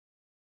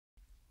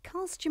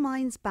Cast your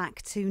minds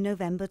back to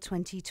November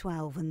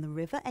 2012 and the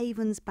River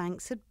Avon's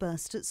banks had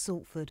burst at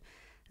Saltford.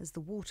 As the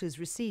waters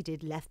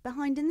receded, left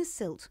behind in the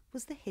silt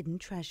was the hidden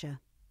treasure.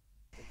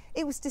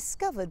 It was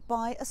discovered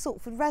by a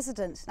Saltford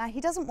resident. Now,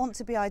 he doesn't want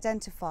to be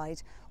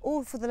identified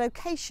or for the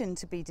location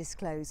to be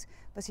disclosed,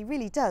 but he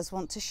really does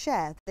want to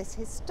share this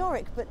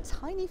historic but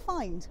tiny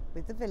find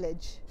with the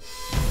village.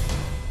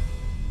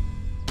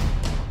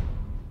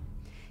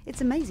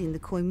 It's amazing the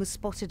coin was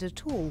spotted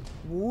at all,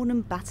 worn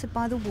and battered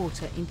by the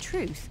water. In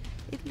truth,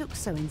 it looks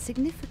so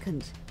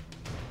insignificant.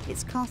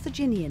 It's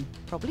Carthaginian,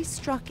 probably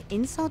struck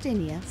in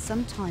Sardinia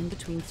sometime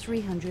between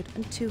 300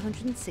 and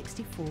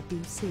 264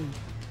 BC.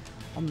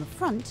 On the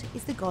front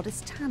is the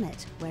goddess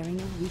Tannet wearing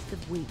a wreath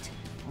of wheat.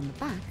 On the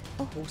back,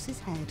 a horse's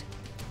head.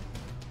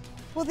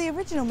 Well, the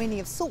original meaning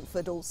of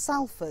Saltford, or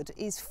Salford,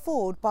 is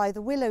ford by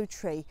the willow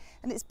tree,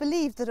 and it's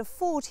believed that a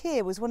ford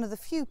here was one of the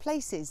few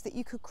places that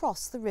you could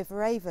cross the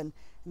River Avon,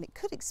 and it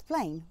could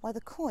explain why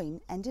the coin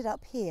ended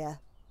up here.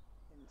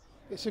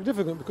 It's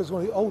significant because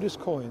one of the oldest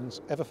coins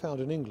ever found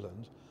in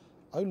England.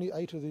 Only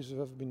 8 of these have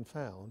ever been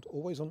found,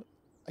 always on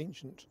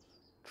ancient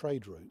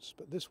trade routes,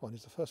 but this one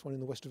is the first one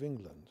in the west of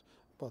England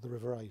by the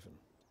River Avon.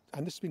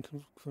 And this has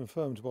been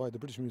confirmed by the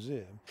British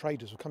Museum.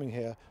 Traders were coming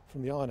here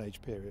from the Iron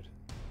Age period,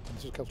 and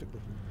this was Celtic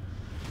Britain.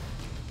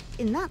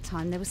 In that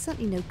time, there was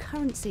certainly no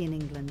currency in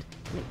England,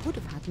 and it would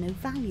have had no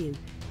value.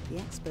 The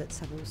experts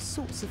have all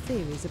sorts of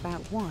theories about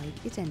why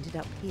it ended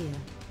up here.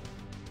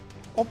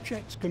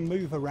 Objects can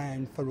move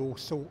around for all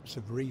sorts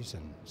of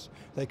reasons.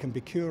 They can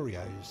be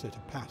curios that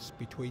have passed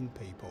between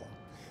people.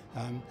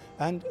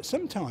 And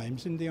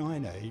sometimes in the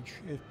Iron Age,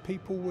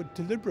 people would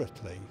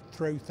deliberately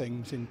throw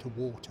things into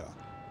water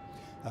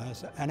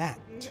as an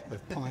act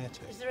of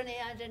piety. Is there any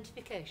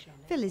identification?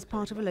 Phil is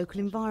part of a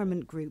local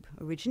environment group,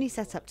 originally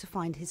set up to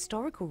find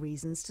historical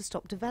reasons to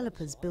stop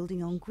developers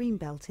building on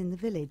Greenbelt in the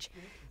village.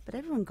 But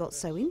everyone got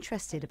so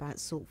interested about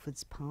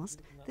Saltford's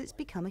past that it's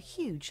become a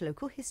huge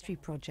local history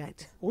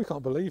project. We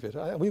can't believe it.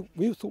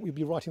 We thought we'd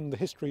be writing the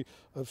history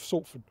of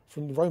Saltford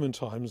from the Roman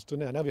times to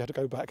now. Now we had to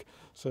go back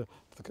to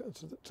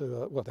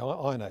the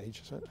Iron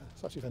Age. So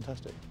it's actually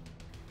fantastic.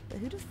 But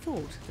who'd have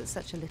thought that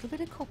such a little bit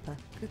of copper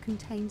could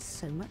contain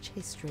so much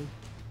history?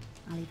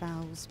 Ali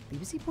Vowles,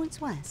 BBC Points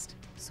West,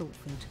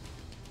 Saltford.